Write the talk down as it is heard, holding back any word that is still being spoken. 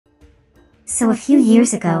So a few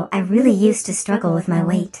years ago, I really used to struggle with my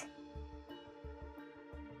weight.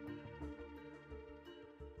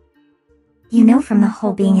 You know, from the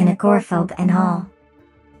whole being an agoraphobe and all.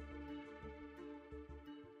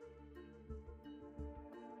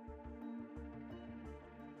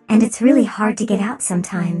 And it's really hard to get out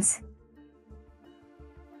sometimes.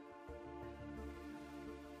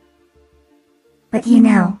 But you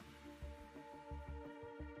know,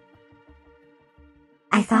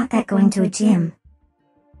 I thought that going to a gym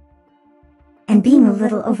and being a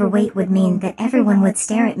little overweight would mean that everyone would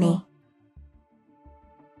stare at me.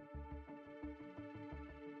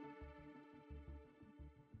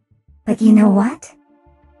 But you know what?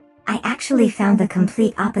 I actually found the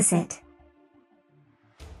complete opposite.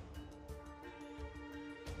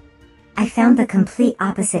 I found the complete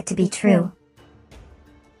opposite to be true.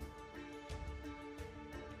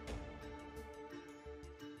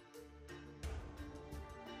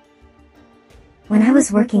 When I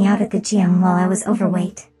was working out at the gym while I was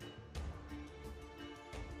overweight,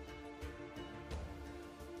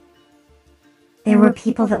 there were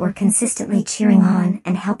people that were consistently cheering on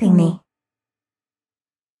and helping me.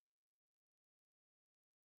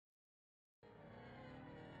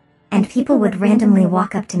 And people would randomly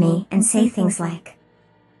walk up to me and say things like,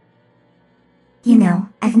 "You know,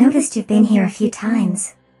 I've noticed you've been here a few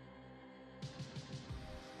times.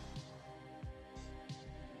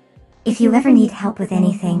 If you ever need help with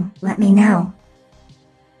anything, let me know."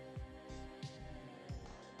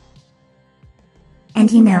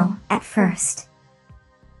 And you know, at first,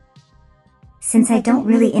 since I don't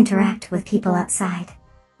really interact with people outside,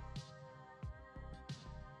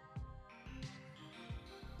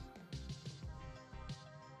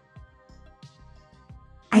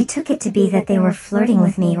 I took it to be that they were flirting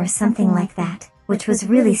with me or something like that, which was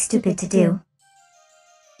really stupid to do.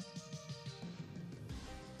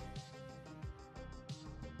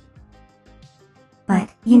 But,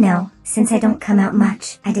 you know, since I don't come out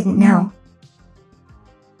much, I didn't know.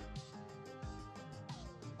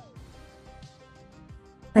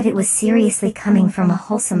 But it was seriously coming from a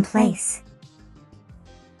wholesome place.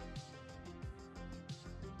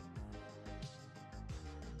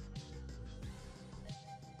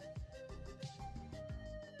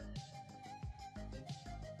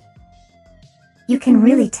 You can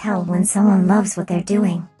really tell when someone loves what they're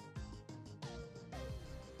doing.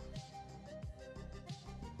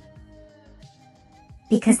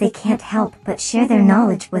 Because they can't help but share their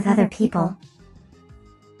knowledge with other people.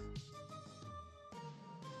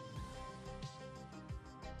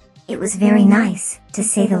 It was very nice, to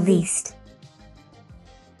say the least.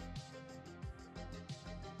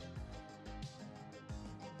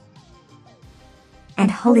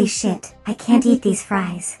 And holy shit, I can't eat these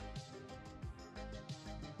fries.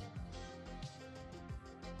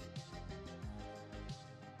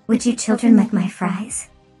 Would you children like my fries?